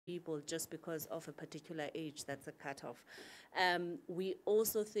people just because of a particular age. That's a cutoff. We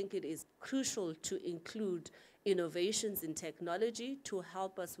also think it is crucial to include innovations in technology to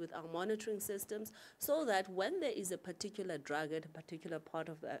help us with our monitoring systems, so that when there is a particular drug at a particular part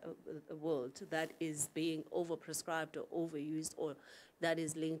of the world that is being overprescribed or overused, or that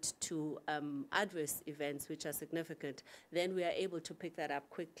is linked to adverse events which are significant, then we are able to pick that up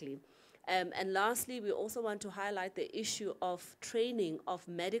quickly. And lastly, we also want to highlight the issue of training of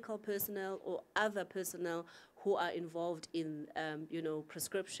medical personnel or other personnel who are involved in,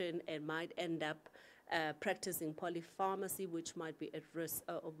 prescription and might end up practicing polypharmacy, which might be at risk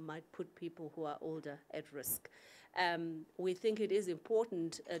or might put people who are older at risk. We think it is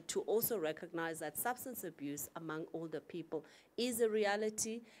important to also recognize that substance abuse among older people is a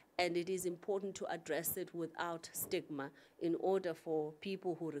reality, and it is important to address it without stigma in order for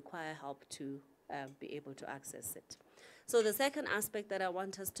people who require help to be able to access it. So the second aspect that I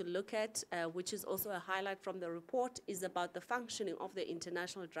want us to look at, which is also a highlight from the report, is about the functioning of the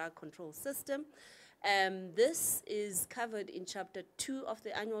international drug control system. This is covered in Chapter 2 of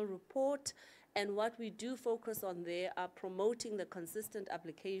the annual report, and what we do focus on there are promoting the consistent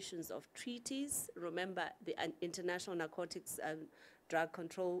applications of treaties. Remember, the International Narcotics and Drug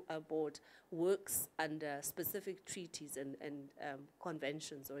Control Board works under specific treaties and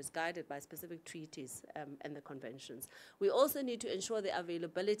conventions, or is guided by specific treaties and the conventions. We also need to ensure the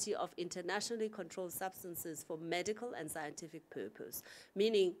availability of internationally controlled substances for medical and scientific purpose,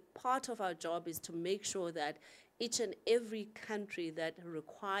 meaning part of our job is to make sure that each and every country that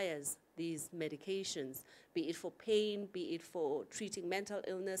requires these medications, be it for pain, be it for treating mental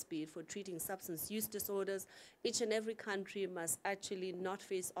illness, be it for treating substance use disorders, each and every country must actually not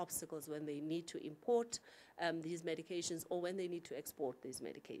face obstacles when they need to import these medications or when they need to export these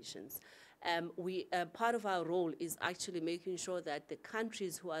medications. Part of our role is actually making sure that the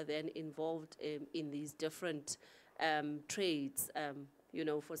countries who are then involved in these different trades,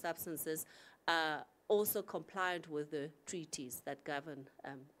 for substances, are also compliant with the treaties that govern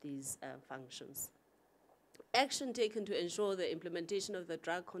these functions. Action taken to ensure the implementation of the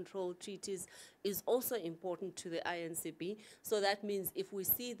drug control treaties is also important to the INCB. So that means if we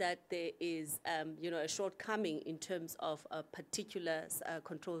see that there is, a shortcoming in terms of a particular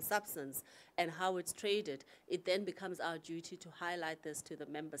controlled substance and how it's traded, it then becomes our duty to highlight this to the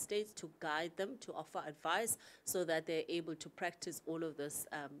member states, to guide them, to offer advice so that they're able to practice all of this,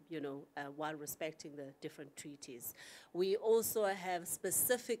 while respecting the different treaties. We also have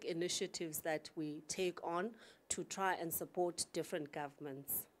specific initiatives that we take on to try and support different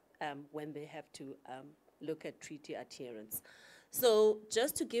governments when they have to look at treaty adherence. So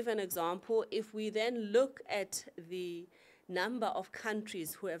just to give an example, if we then look at the number of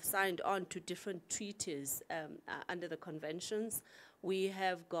countries who have signed on to different treaties under the conventions, we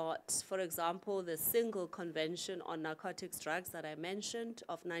have got, for example, the Single Convention on Narcotics Drugs that I mentioned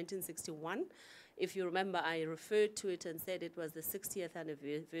of 1961. If you remember, I referred to it and said it was the 60th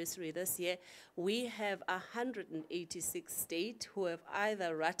anniversary this year. We have 186 states who have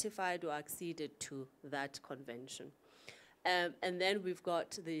either ratified or acceded to that convention. And then we've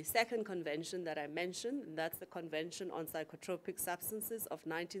got the second convention that I mentioned, and that's the Convention on Psychotropic Substances of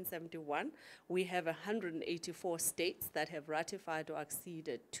 1971. We have 184 states that have ratified or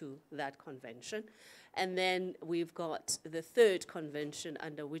acceded to that convention. And then we've got the third convention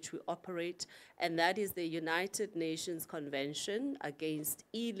under which we operate, and that is the United Nations Convention Against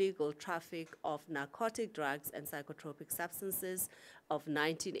Illegal Traffic of Narcotic Drugs and Psychotropic Substances of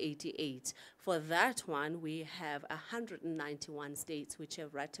 1988. For that one, we have 191 states which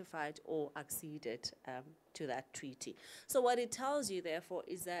have ratified or acceded to that treaty. So what it tells you, therefore,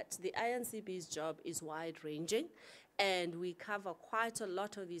 is that the INCB's job is wide-ranging, and we cover quite a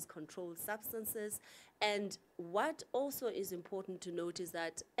lot of these controlled substances. And what also is important to note is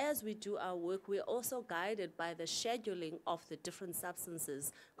that as we do our work, we're also guided by the scheduling of the different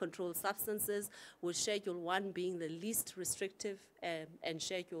substances, controlled substances, with Schedule 1 being the least restrictive and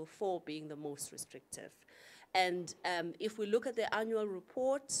Schedule 4 being the most restrictive. And if we look at the annual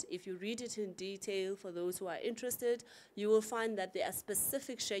report, if you read it in detail for those who are interested, you will find that there are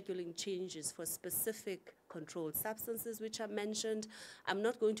specific scheduling changes for specific controlled substances which are mentioned. I'm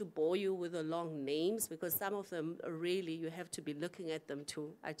not going to bore you with the long names because some of them really you have to be looking at them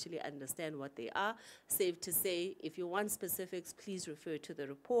to actually understand what they are. Safe to say, if you want specifics, please refer to the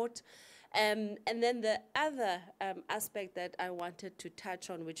report. And then the other aspect that I wanted to touch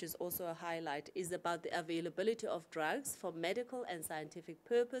on, which is also a highlight, is about the availability of drugs for medical and scientific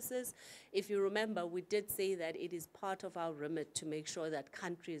purposes. If you remember, we did say that it is part of our remit to make sure that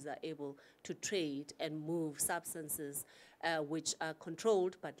countries are able to trade and move substances which are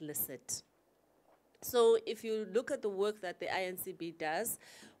controlled but licit. So if you look at the work that the INCB does,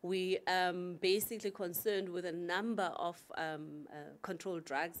 we basically concerned with a number of controlled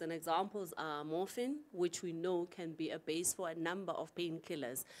drugs, and examples are morphine, which we know can be a base for a number of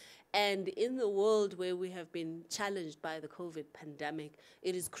painkillers. And in the world where we have been challenged by the COVID pandemic,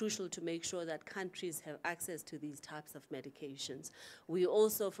 it is crucial to make sure that countries have access to these types of medications. We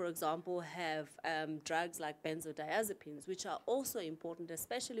also, for example, have drugs like benzodiazepines, which are also important,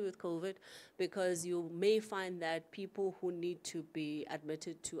 especially with COVID, because you may find that people who need to be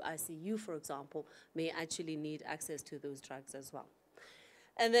admitted to ICU, for example, may actually need access to those drugs as well.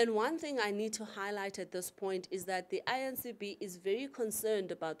 And then one thing I need to highlight at this point is that the INCB is very concerned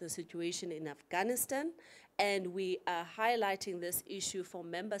about the situation in Afghanistan, and we are highlighting this issue for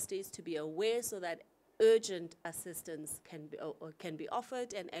member states to be aware so that urgent assistance can be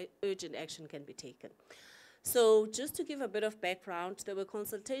offered and urgent action can be taken. So just to give a bit of background, there were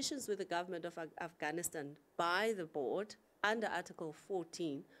consultations with the government of Afghanistan by the board under Article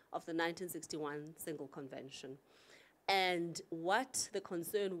 14 of the 1961 Single Convention. And what the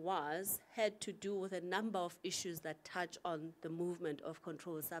concern was had to do with a number of issues that touch on the movement of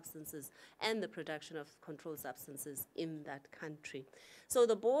controlled substances and the production of controlled substances in that country. So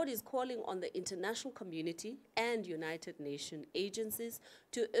the board is calling on the international community and United Nations agencies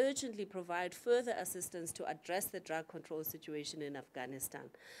to urgently provide further assistance to address the drug control situation in Afghanistan.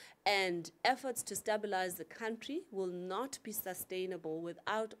 And efforts to stabilize the country will not be sustainable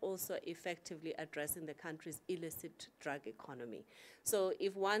without also effectively addressing the country's illicit drug economy. So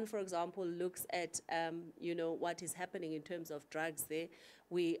if one, for example, looks at what is happening in terms of drugs there,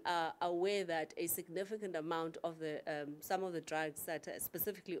 we are aware that a significant amount of the some of the drugs that are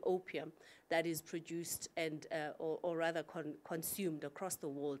specifically opium that is produced and or rather consumed across the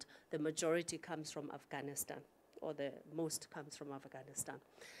world, the majority comes from Afghanistan, or the most comes from Afghanistan.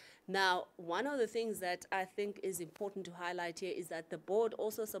 Now, one of the things that I think is important to highlight here is that the board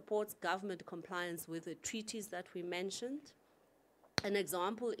also supports government compliance with the treaties that we mentioned. An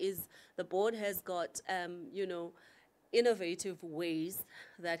example is the board has got, innovative ways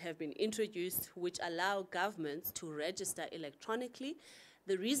that have been introduced which allow governments to register electronically.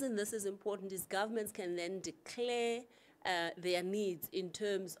 The reason this is important is governments can then declare their needs in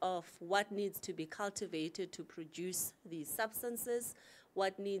terms of what needs to be cultivated to produce these substances,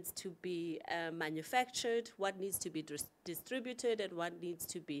 what needs to be manufactured, what needs to be distributed, and what needs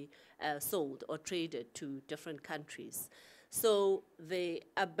to be sold or traded to different countries. So the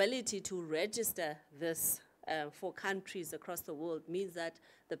ability to register this for countries across the world means that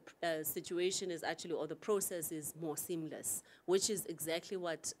the situation is actually, or the process is more seamless, which is exactly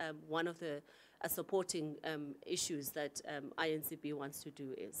what one of the supporting issues that INCB wants to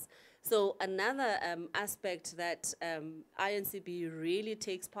do is. So another aspect that INCB really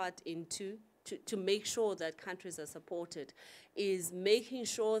takes part into to make sure that countries are supported is making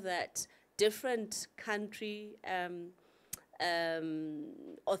sure that different country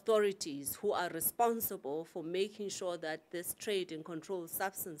authorities who are responsible for making sure that this trade in controlled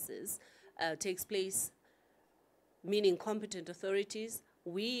substances takes place, meaning competent authorities.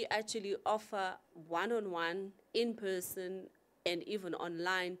 We actually offer one-on-one, in-person, and even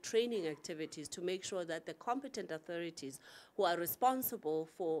online training activities to make sure that the competent authorities who are responsible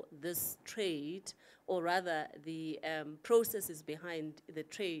for this trade, or rather the processes behind the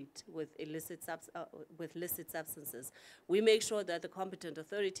trade with illicit substances, we make sure that the competent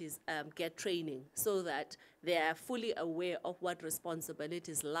authorities get training so that they are fully aware of what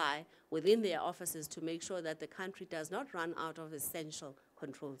responsibilities lie within their offices to make sure that the country does not run out of essential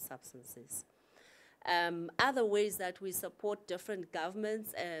controlled substances. Other ways that we support different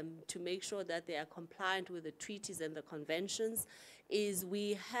governments to make sure that they are compliant with the treaties and the conventions is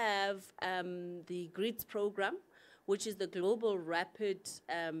we have the GRIDS program, which is the Global Rapid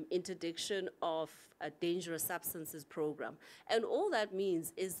Interdiction of Dangerous Substances program. And all that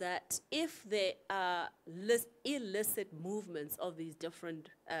means is that if there are illicit movements of these different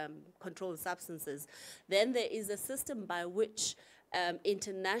controlled substances, then there is a system by which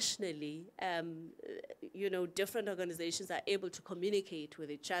internationally, different organizations are able to communicate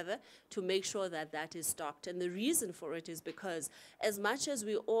with each other to make sure that that is stopped. And the reason for it is because as much as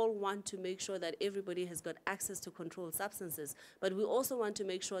we all want to make sure that everybody has got access to controlled substances, but we also want to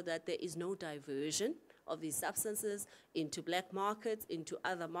make sure that there is no diversion of these substances into black markets, into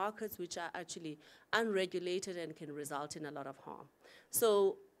other markets which are actually unregulated and can result in a lot of harm.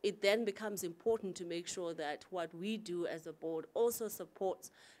 So it then becomes important to make sure that what we do as a board also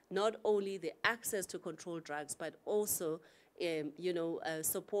supports not only the access to controlled drugs, but also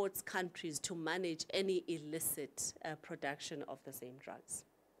supports countries to manage any illicit production of the same drugs.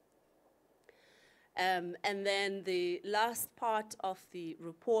 And then the last part of the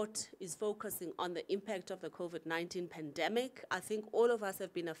report is focusing on the impact of the COVID-19 pandemic. I think all of us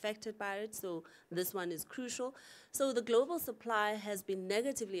have been affected by it, so this one is crucial. So the global supply has been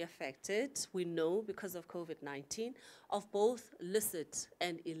negatively affected, we know, because of COVID-19, of both licit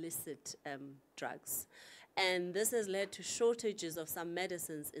and illicit drugs. And this has led to shortages of some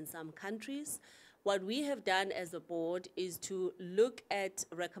medicines in some countries. What we have done as a board is to look at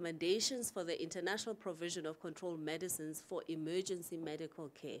recommendations for the international provision of controlled medicines for emergency medical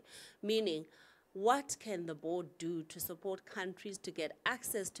care, meaning what can the board do to support countries to get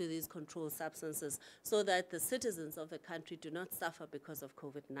access to these controlled substances so that the citizens of the country do not suffer because of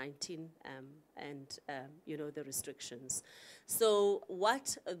COVID-19 and the restrictions. So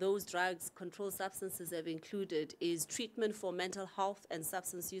what those drugs, controlled substances, have included is treatment for mental health and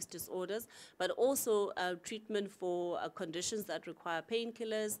substance use disorders, but also treatment for conditions that require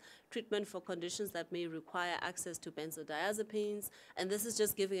painkillers, treatment for conditions that may require access to benzodiazepines, and this is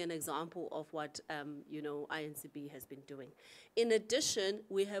just giving an example of what INCB has been doing. In addition,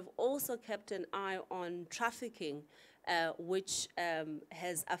 we have also kept an eye on trafficking, which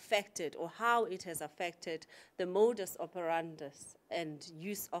has affected, or how it has affected, the modus operandus and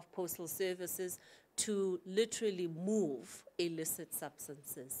use of postal services to literally move illicit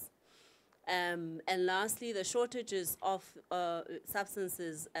substances. And lastly, the shortages of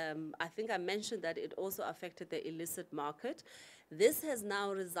substances, I think I mentioned that it also affected the illicit market. This has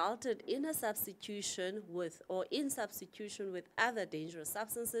now resulted in a substitution with, or in substitution with other dangerous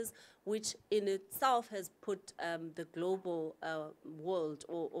substances, which in itself has put the global world,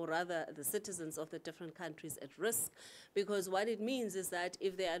 or rather the citizens of the different countries at risk, because what it means is that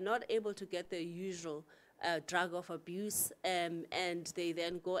if they are not able to get their usual drug of abuse, and they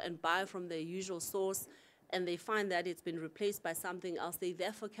then go and buy from their usual source, and they find that it's been replaced by something else, they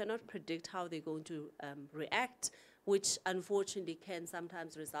therefore cannot predict how they're going to react, which unfortunately can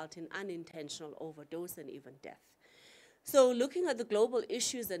sometimes result in unintentional overdose and even death. So looking at the global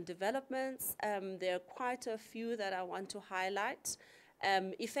issues and developments, there are quite a few that I want to highlight.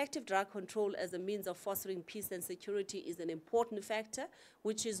 Effective drug control as a means of fostering peace and security is an important factor,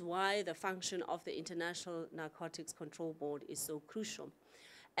 which is why the function of the International Narcotics Control Board is so crucial.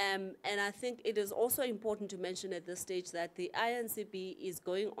 And I think it is also important to mention at this stage that the INCB is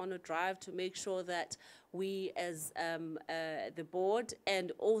going on a drive to make sure that we as the board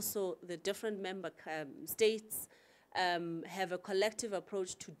and also the different member states have a collective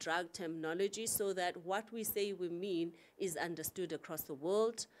approach to drug terminology so that what we say we mean is understood across the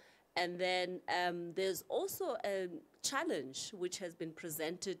world. And then there's also a challenge which has been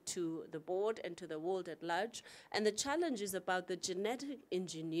presented to the board and to the world at large. And the challenge is about the genetic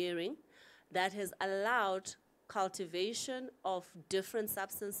engineering that has allowed cultivation of different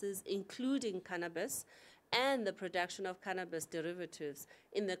substances, including cannabis, and the production of cannabis derivatives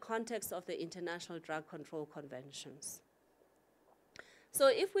in the context of the International Drug Control Conventions. So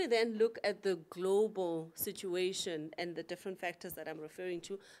if we then look at the global situation and the different factors that I'm referring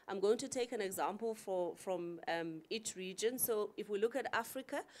to, I'm going to take an example from each region. So if we look at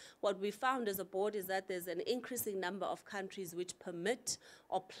Africa, what we found as a board is that there's an increasing number of countries which permit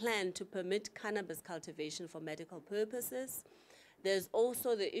or plan to permit cannabis cultivation for medical purposes. There's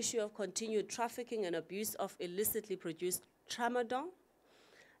also the issue of continued trafficking and abuse of illicitly produced tramadol.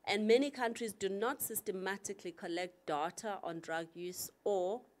 And many countries do not systematically collect data on drug use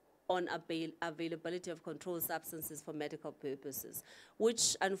or on availability of controlled substances for medical purposes,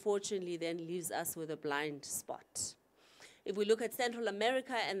 which unfortunately then leaves us with a blind spot. If we look at Central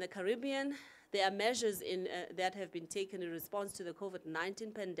America and the Caribbean, there are measures that have been taken in response to the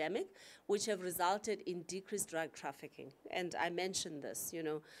COVID-19 pandemic, which have resulted in decreased drug trafficking. And I mentioned this,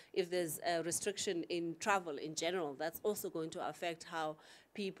 if there's a restriction in travel in general, that's also going to affect how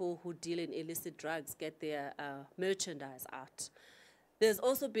people who deal in illicit drugs get their merchandise out. There's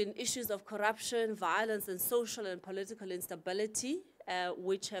also been issues of corruption, violence, and social and political instability,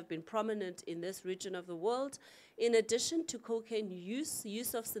 which have been prominent in this region of the world. In addition to cocaine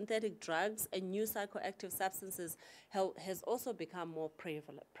use of synthetic drugs and new psychoactive substances has also become more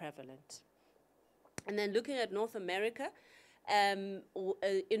prevalent. And then looking at North America, in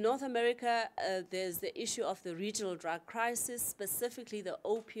North America, there's the issue of the regional drug crisis, specifically the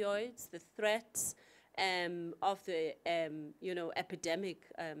opioids, the threats of the epidemic,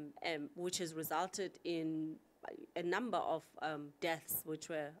 which has resulted in a number of deaths, which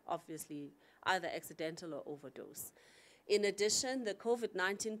were obviously either accidental or overdose. In addition, the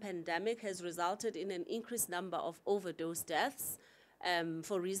COVID-19 pandemic has resulted in an increased number of overdose deaths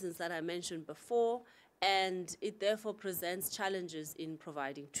for reasons that I mentioned before, and it therefore presents challenges in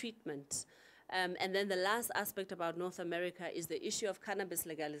providing treatment. And then the last aspect about North America is the issue of cannabis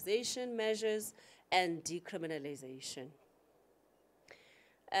legalization measures and decriminalization.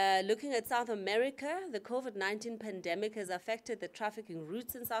 Looking at South America, the COVID-19 pandemic has affected the trafficking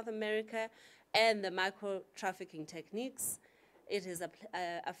routes in South America and the micro-trafficking techniques. It has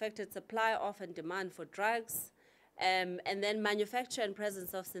affected supply of and demand for drugs. And then manufacture and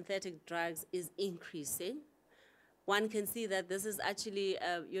presence of synthetic drugs is increasing. One can see that this is actually,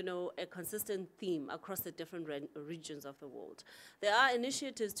 a consistent theme across the different regions of the world. There are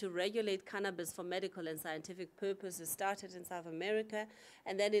initiatives to regulate cannabis for medical and scientific purposes started in South America.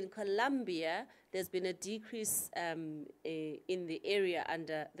 And then in Colombia, there's been a decrease in the area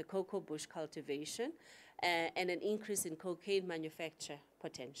under the cocoa bush cultivation and an increase in cocaine manufacture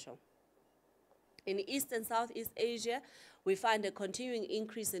potential. In East and Southeast Asia, we find a continuing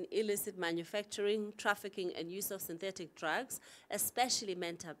increase in illicit manufacturing, trafficking, and use of synthetic drugs, especially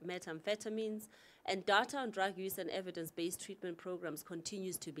methamphetamines, and data on drug use and evidence-based treatment programs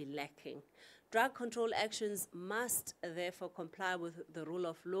continues to be lacking. Drug control actions must therefore comply with the rule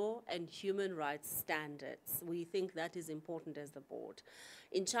of law and human rights standards. We think that is important as the board.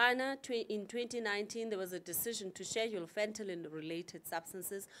 In China, in 2019, there was a decision to schedule fentanyl-related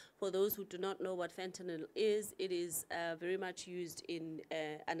substances. For those who do not know what fentanyl is, it is very much used in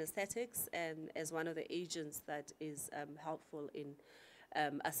anesthetics and as one of the agents that is helpful in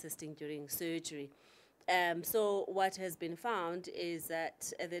assisting during surgery. So what has been found is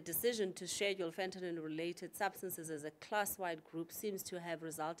that the decision to schedule fentanyl-related substances as a class-wide group seems to have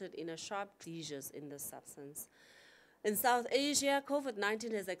resulted in a sharp seizures in this substance. In South Asia,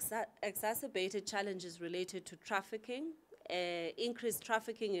 COVID-19 has exacerbated challenges related to trafficking, increased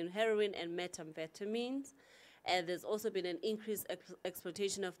trafficking in heroin and methamphetamines. There's also been an increased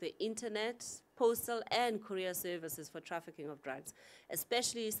exploitation of the internet, postal, and courier services for trafficking of drugs,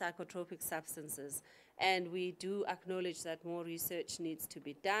 especially psychotropic substances. And we do acknowledge that more research needs to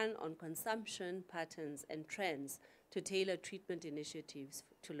be done on consumption patterns and trends to tailor treatment initiatives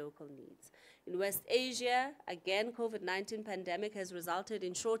to local needs. In West Asia, again, COVID-19 pandemic has resulted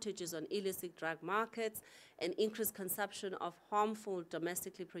in shortages on illicit drug markets and increased consumption of harmful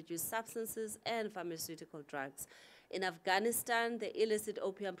domestically produced substances and pharmaceutical drugs. In Afghanistan, the illicit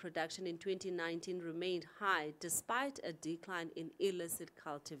opium production in 2019 remained high despite a decline in illicit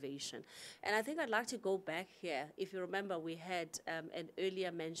cultivation. And I think I'd like to go back here. If you remember, we had an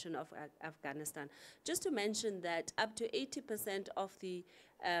earlier mention of Afghanistan. Just to mention that up to 80% of the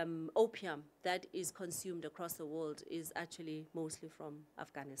opium that is consumed across the world is actually mostly from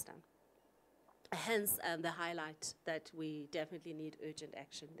Afghanistan. Hence the highlight that we definitely need urgent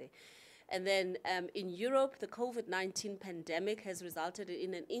action there. And then in Europe, the COVID-19 pandemic has resulted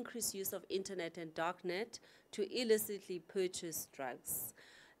in an increased use of internet and darknet to illicitly purchase drugs.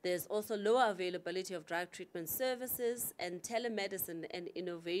 There's also lower availability of drug treatment services, and telemedicine and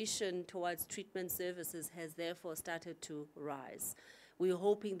innovation towards treatment services has therefore started to rise. We're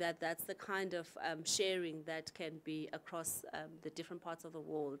hoping that that's the kind of sharing that can be across the different parts of the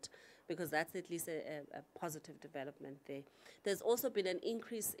world, because that's at least a positive development there. There's also been an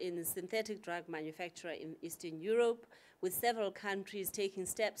increase in synthetic drug manufacture in Eastern Europe, with several countries taking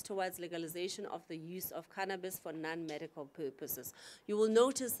steps towards legalization of the use of cannabis for non-medical purposes. You will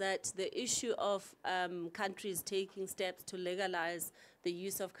notice that the issue of countries taking steps to legalize the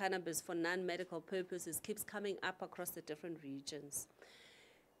use of cannabis for non-medical purposes keeps coming up across the different regions.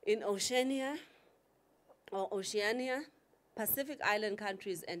 In Oceania, Pacific Island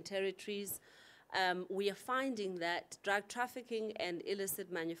countries and territories, we are finding that drug trafficking and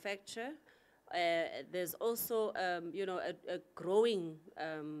illicit manufacture, there's also a growing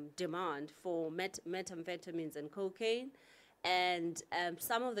demand for methamphetamines and cocaine, and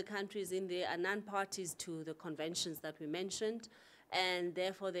some of the countries in there are non-parties to the conventions that we mentioned, and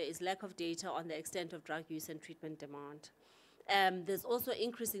therefore there is lack of data on the extent of drug use and treatment demand. There's also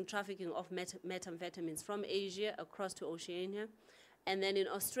increasing trafficking of methamphetamines from Asia across to Oceania. And then in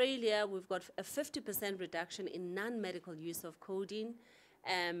Australia, we've got a 50% reduction in non-medical use of codeine.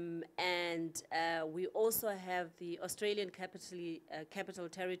 We also have the Australian Capital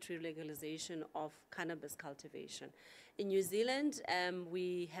Territory legalization of cannabis cultivation. In New Zealand,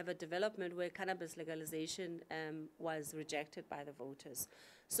 we have a development where cannabis legalization was rejected by the voters.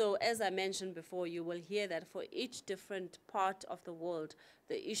 So as I mentioned before, you will hear that for each different part of the world,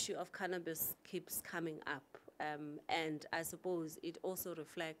 the issue of cannabis keeps coming up. And I suppose it also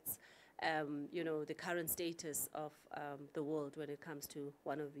reflects the current status of the world when it comes to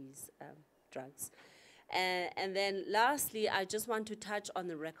one of these drugs. And then lastly, I just want to touch on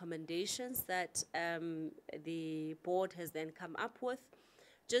the recommendations that the board has then come up with,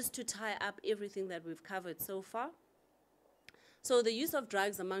 just to tie up everything that we've covered so far. So the use of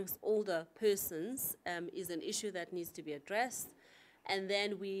drugs amongst older persons is an issue that needs to be addressed. And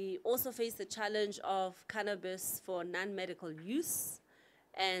then we also face the challenge of cannabis for non-medical use,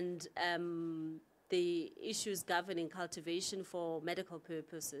 and the issues governing cultivation for medical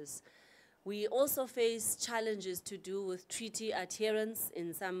purposes. We also face challenges to do with treaty adherence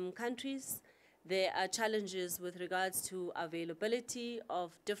in some countries. There are challenges with regards to availability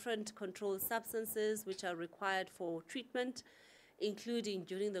of different controlled substances which are required for treatment, including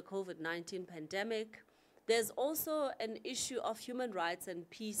during the COVID-19 pandemic. There's also an issue of human rights and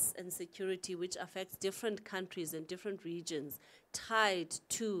peace and security, which affects different countries and different regions tied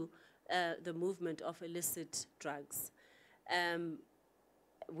to the movement of illicit drugs.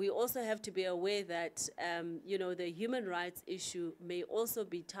 We also have to be aware that, the human rights issue may also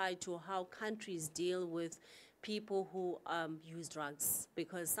be tied to how countries deal with people who use drugs,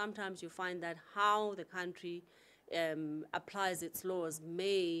 because sometimes you find that how the country applies its laws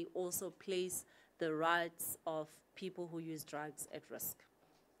may also place the rights of people who use drugs at risk.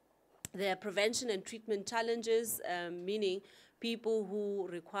 There are prevention and treatment challenges, meaning people who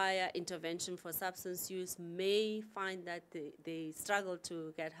require intervention for substance use may find that they struggle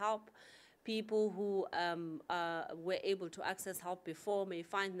to get help. People who were able to access help before may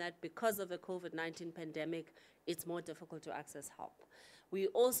find that because of the COVID-19 pandemic, it's more difficult to access help. We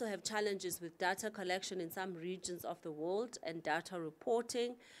also have challenges with data collection in some regions of the world and data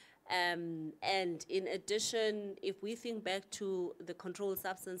reporting. And in addition, if we think back to the controlled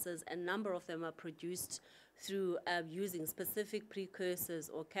substances, a number of them are produced through using specific precursors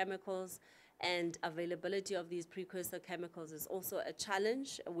or chemicals, and availability of these precursor chemicals is also a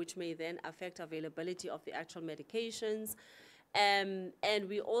challenge, which may then affect availability of the actual medications. And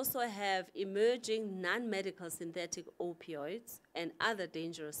we also have emerging non-medical synthetic opioids and other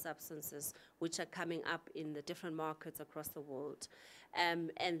dangerous substances which are coming up in the different markets across the world.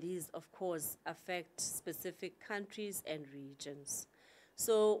 And these, of course, affect specific countries and regions.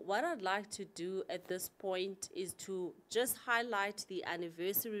 So what I'd like to do at this point is to just highlight the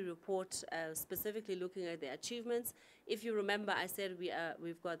anniversary report, specifically looking at the achievements. If you remember, I said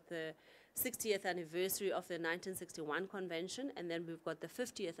we've got the 60th anniversary of the 1961 convention, and then we've got the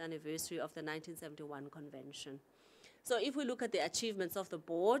 50th anniversary of the 1971 convention. So if we look at the achievements of the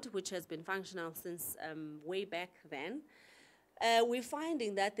board, which has been functional since way back then, we're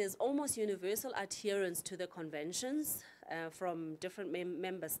finding that there's almost universal adherence to the conventions from different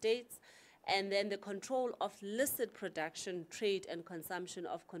member states, and then the control of licit production, trade, and consumption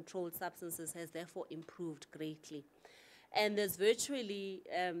of controlled substances has therefore improved greatly. And there's virtually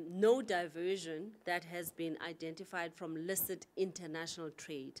no diversion that has been identified from licit international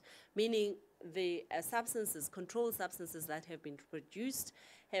trade, meaning the substances, controlled substances that have been produced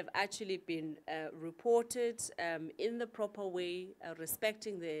have actually been reported in the proper way,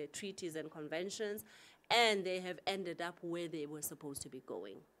 respecting the treaties and conventions, and they have ended up where they were supposed to be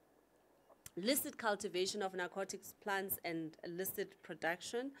going. Licit cultivation of narcotics plants and illicit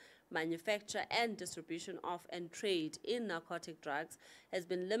production, manufacture and distribution of and trade in narcotic drugs has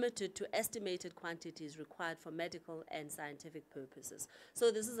been limited to estimated quantities required for medical and scientific purposes. So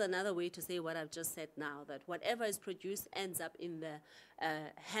this is another way to say what I've just said now, that whatever is produced ends up in the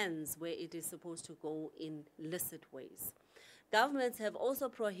hands where it is supposed to go in licit ways. Governments have also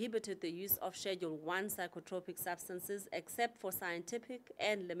prohibited the use of Schedule I psychotropic substances except for scientific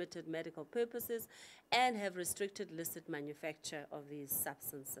and limited medical purposes, and have restricted licit manufacture of these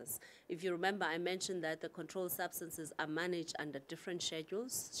substances. If you remember, I mentioned that the controlled substances are managed under different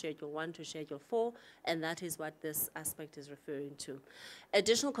schedules, Schedule I to Schedule 4, and that is what this aspect is referring to.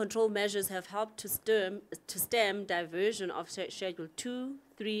 Additional control measures have helped to stem diversion of Schedule 2,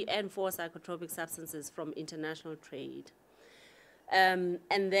 3, and 4 psychotropic substances from international trade. And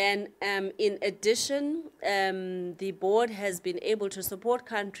then, in addition, the board has been able to support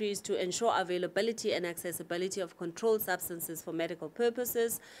countries to ensure availability and accessibility of controlled substances for medical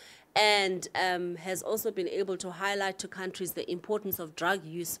purposes, and has also been able to highlight to countries the importance of drug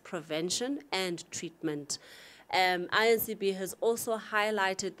use prevention and treatment. INCB has also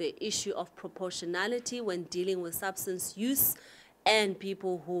highlighted the issue of proportionality when dealing with substance use and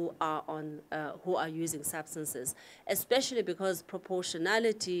people who are who are using substances, especially because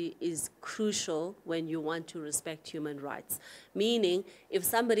proportionality is crucial when you want to respect human rights. Meaning, if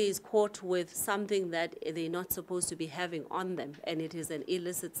somebody is caught with something that they're not supposed to be having on them, and it is an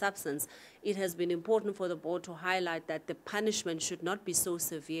illicit substance, it has been important for the board to highlight that the punishment should not be so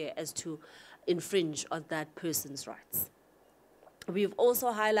severe as to infringe on that person's rights. We've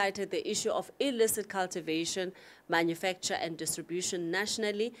also highlighted the issue of illicit cultivation, manufacture, and distribution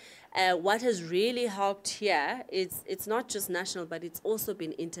nationally. What has really helped here is it's not just national, but it's also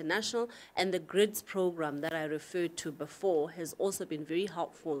been international, and the GRIDS program that I referred to before has also been very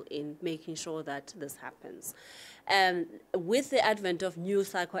helpful in making sure that this happens. With the advent of new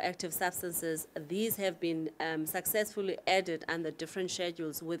psychoactive substances, these have been successfully added under different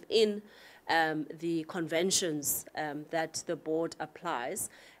schedules within the conventions that the board applies.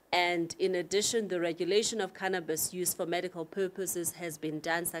 And in addition, the regulation of cannabis use for medical purposes has been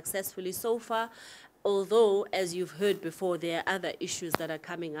done successfully so far, although, as you've heard before, there are other issues that are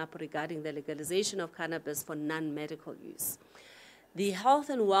coming up regarding the legalization of cannabis for non-medical use. The health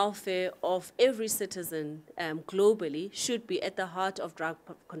and welfare of every citizen globally should be at the heart of drug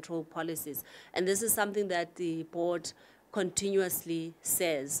control policies. And this is something that the board continuously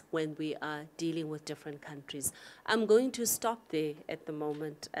says when we are dealing with different countries. I'm going to stop there at the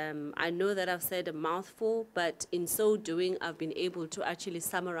moment. I know that I've said a mouthful, but in so doing, I've been able to actually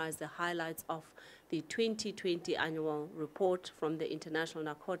summarize the highlights of the 2020 annual report from the International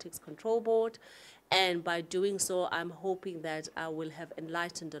Narcotics Control Board. And by doing so, I'm hoping that I will have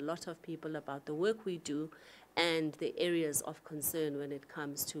enlightened a lot of people about the work we do and the areas of concern when it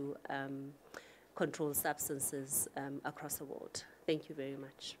comes to controlled substances across the world. Thank you very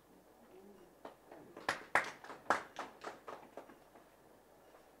much.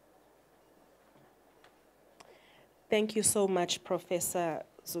 Thank you so much, Professor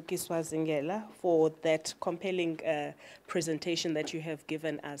Zukiswa Zingela, for that compelling presentation that you have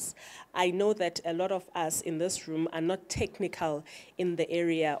given us. I know that a lot of us in this room are not technical in the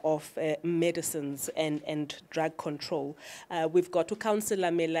area of medicines and drug control. We've got to Councillor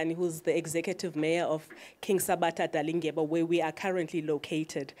Melanie, who's the executive mayor of King Sabata Dalingeba, where we are currently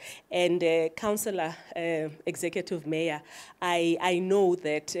located. And Councillor Executive Mayor, I know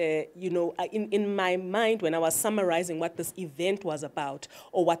that, you know, in my mind, when I was summarizing what this event was about,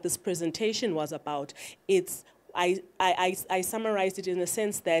 or what this presentation was about, I summarized it in the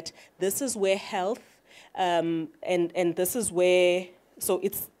sense that this is where health and this is where, so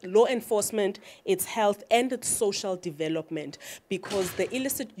it's law enforcement, it's health, and it's social development, because the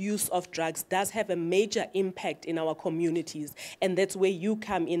illicit use of drugs does have a major impact in our communities. And that's where you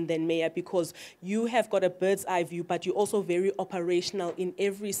come in then, Mayor, because you have got a bird's eye view, but you're also very operational in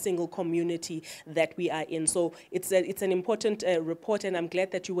every single community that we are in. So it's an important report, and I'm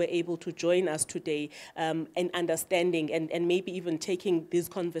glad that you were able to join us today in understanding and maybe even taking these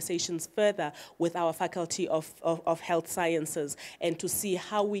conversations further with our Faculty of Health Sciences, and to see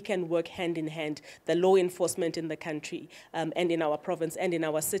how we can work hand in hand, the law enforcement in the country and in our province and in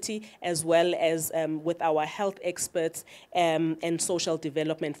our city, as well as with our health experts and social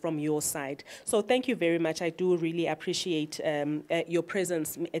development from your side. So thank you very much. I do really appreciate your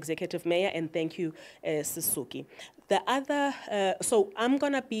presence, Executive Mayor, and thank you, Sisuki. The other, so I'm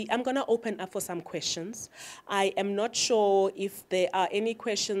gonna open up for some questions. I am not sure if there are any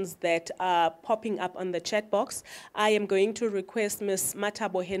questions that are popping up on the chat box. I am going to request Ms.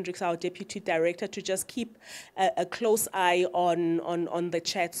 Matabo Hendricks, our Deputy Director, to just keep a close eye on the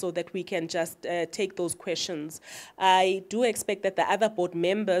chat so that we can just take those questions. I do expect that the other board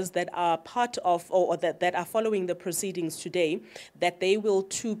members that are part of, or that are following the proceedings today, that they will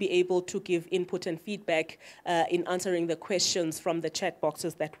too be able to give input and feedback in answering the questions from the chat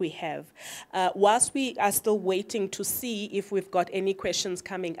boxes that we have. Whilst we are still waiting to see if we've got any questions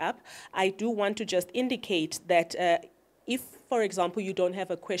coming up, I do want to just indicate that if, for example, you don't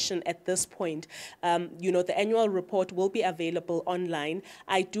have a question at this point, you know, the annual report will be available online.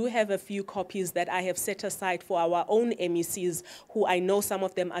 I do have a few copies that I have set aside for our own MECs, who I know some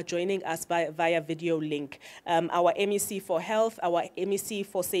of them are joining us via video link. Our MEC for Health, our MEC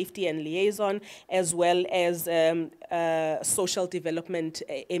for Safety and Liaison, as well as Social Development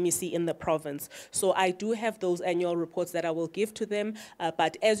MEC in the province. So I do have those annual reports that I will give to them,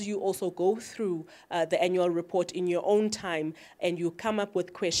 but as you also go through the annual report in your own time, and you come up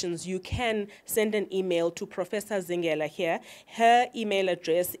with questions, you can send an email to Professor Zingela here. Her email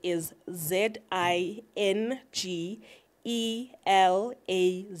address is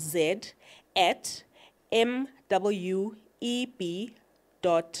ZINGELAZ@mweb.org.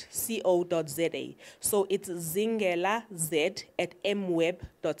 mweb.co.za. So it's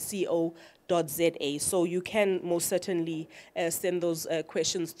zingelaz@mweb.co.za. So you can most certainly send those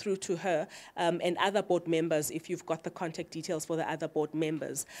questions through to her and other board members if you've got the contact details for the other board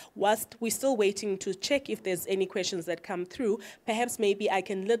members. Whilst we're still waiting to check if there's any questions that come through, perhaps maybe I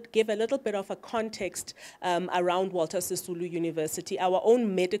can give a little bit of a context around Walter Sisulu University, our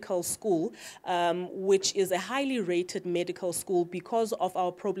own medical school, which is a highly rated medical school because of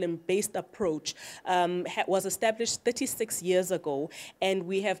our problem-based approach, was established 36 years ago, and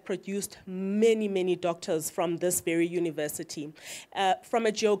we have produced many doctors from this very university. From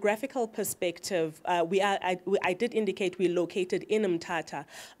a geographical perspective, I did indicate we're located in Mthatha.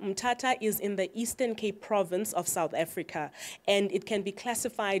 Mthatha is in the Eastern Cape province of South Africa, and it can be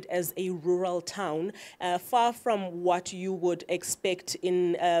classified as a rural town, far from what you would expect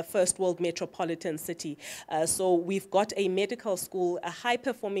in a first world metropolitan city. So we've got a medical school, a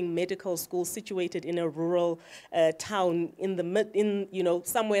high-performing medical school situated in a rural town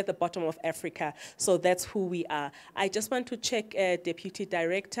somewhere at the bottom of Africa. So that's who we are. I just want to check, Deputy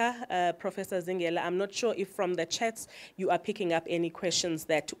Director, Professor Zingela, I'm not sure if from the chats you are picking up any questions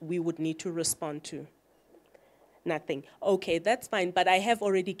that we would need to respond to. Nothing. Okay, that's fine. But I have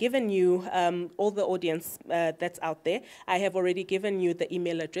already given you, all the audience that's out there, I have already given you the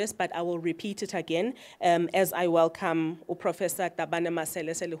email address, but I will repeat it again as I welcome Professor Tabane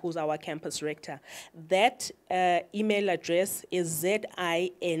Maselesele, who's our campus rector. That email address is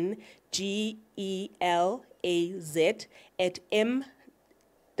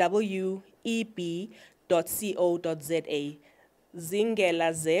zingelaz@mweb.co.za.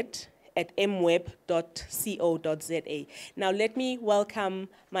 zingelaz@mweb.co.za. Now let me welcome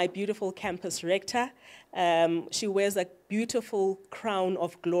my beautiful campus rector. She wears a beautiful crown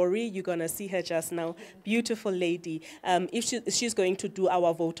of glory. You're going to see her just now. Beautiful lady. She's going to do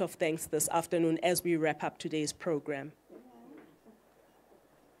our vote of thanks this afternoon as we wrap up today's program.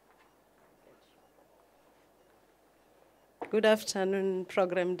 Good afternoon,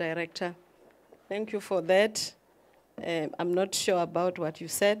 Program Director. Thank you for that. I'm not sure about what you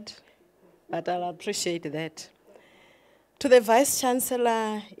said, but I'll appreciate that. To the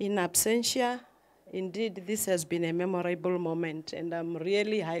Vice-Chancellor in absentia, indeed, this has been a memorable moment, and I'm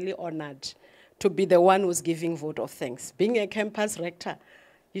really highly honored to be the one who's giving vote of thanks. Being a campus rector,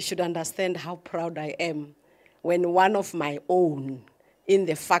 you should understand how proud I am when one of my own in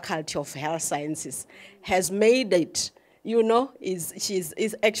the Faculty of Health Sciences has made it,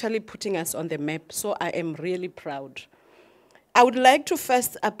 she's actually putting us on the map, so I am really proud. I would like to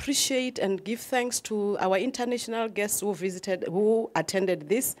first appreciate and give thanks to our international guests who attended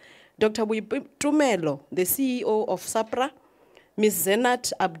this. Dr. Tumelo, the CEO of SAPRA, Ms.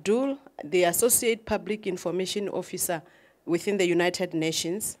 Zenat Abdul, the Associate Public Information Officer within the United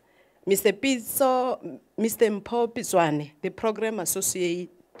Nations, Mr. Mpho Pizwane, the Program Associate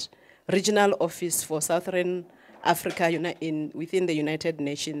Regional Office for Southern Africa within the United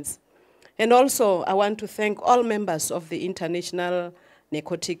Nations. And also, I want to thank all members of the International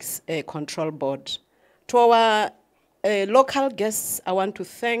Narcotics Control Board. To our local guests, I want to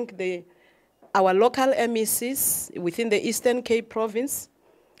thank our local MECs within the Eastern Cape Province.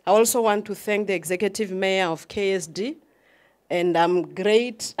 I also want to thank the Executive Mayor of KSD, and I'm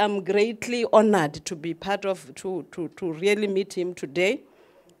greatly honored to be part of, to really meet him today.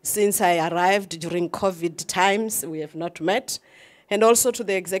 Since I arrived during COVID times, we have not met. And also to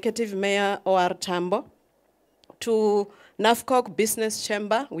the Executive Mayor, O.R. Tambo, to NAFCOC Business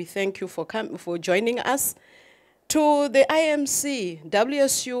Chamber, we thank you for joining us. To the IMC,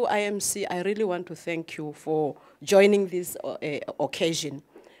 WSU IMC, I really want to thank you for joining this occasion.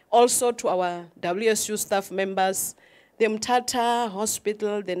 Also to our WSU staff members, the Mthatha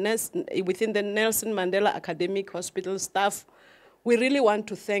Hospital, within the Nelson Mandela Academic Hospital staff, we really want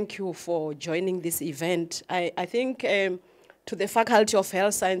to thank you for joining this event. I think to the Faculty of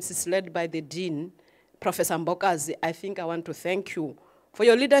Health Sciences led by the Dean, Professor Mbokazi, I think I want to thank you for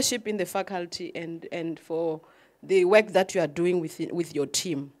your leadership in the faculty and for the work that you are doing with your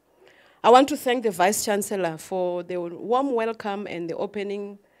team. I want to thank the Vice-Chancellor for the warm welcome and the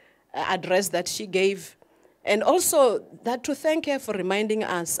opening address that she gave, and also to thank her for reminding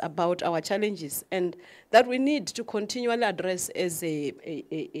us about our challenges and that we need to continually address as a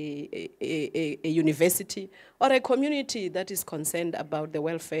university or a community that is concerned about the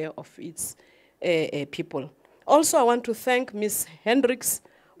welfare of its people. Also, I want to thank Ms. Hendricks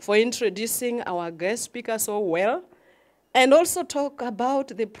for introducing our guest speaker so well, and also talk about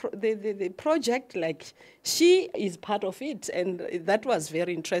the project like she is part of it, and that was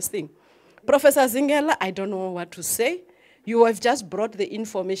very interesting. Professor Zingela, I don't know what to say. You have just brought the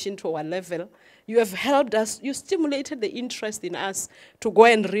information to our level. You have helped us. You stimulated the interest in us to go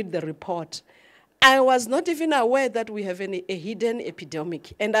and read the report. I was not even aware that we have a hidden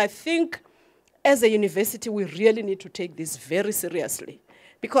epidemic. And I think as a university, we really need to take this very seriously.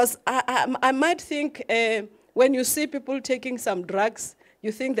 Because I might think when you see people taking some drugs,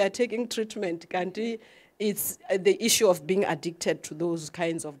 you think they're taking treatment. It's the issue of being addicted to those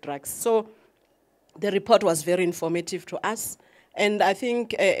kinds of drugs. So the report was very informative to us. And I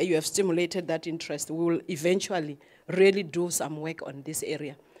think you have stimulated that interest. We will eventually really do some work on this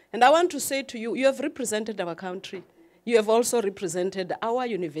area. And I want to say to you, you have represented our country. You have also represented our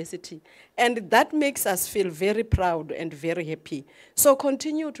university. And that makes us feel very proud and very happy. So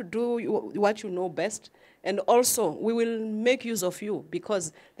continue to do what you know best. And also, we will make use of you,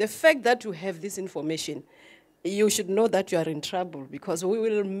 because the fact that you have this information, you should know that you are in trouble, because we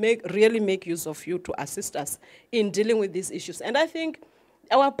will really make use of you to assist us in dealing with these issues. And I think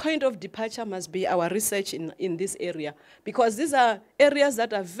our point of departure must be our research in this area, because these are areas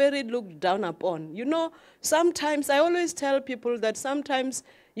that are very looked down upon. You know, sometimes I always tell people that sometimes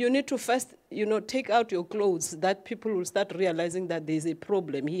you need to first, take out your clothes, that people will start realizing that there's a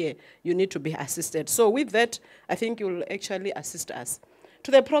problem here. You need to be assisted. So with that, I think you will actually assist us.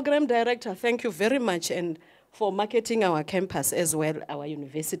 To the program director, thank you very much, and for marketing our campus as well, our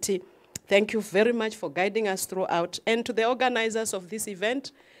university. Thank you very much for guiding us throughout. And to the organizers of this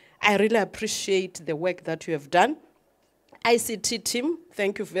event, I really appreciate the work that you have done. ICT team,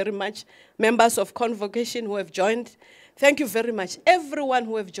 thank you very much. Members of Convocation who have joined, thank you very much. Everyone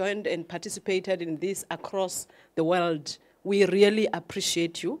who have joined and participated in this across the world, we really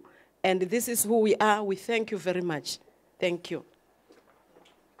appreciate you. And this is who we are. We thank you very much. Thank you.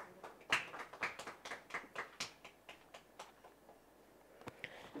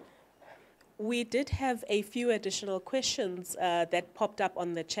 We did have a few additional questions that popped up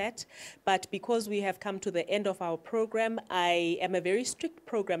on the chat, but because we have come to the end of our program, I am a very strict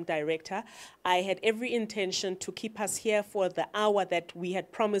program director. I had every intention to keep us here for the hour that we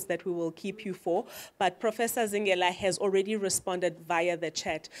had promised that we will keep you for, but Professor Zingela has already responded via the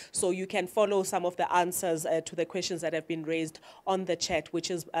chat, so you can follow some of the answers to the questions that have been raised on the chat, which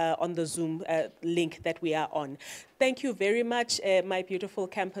is on the Zoom link that we are on. Thank you very much, my beautiful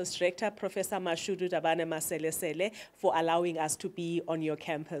campus director, Professor Mashudu Dabane Maselesele, for allowing us to be on your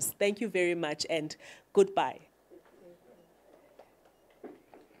campus. Thank you very much, and goodbye.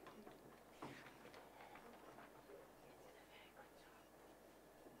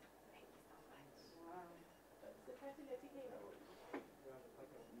 Wow.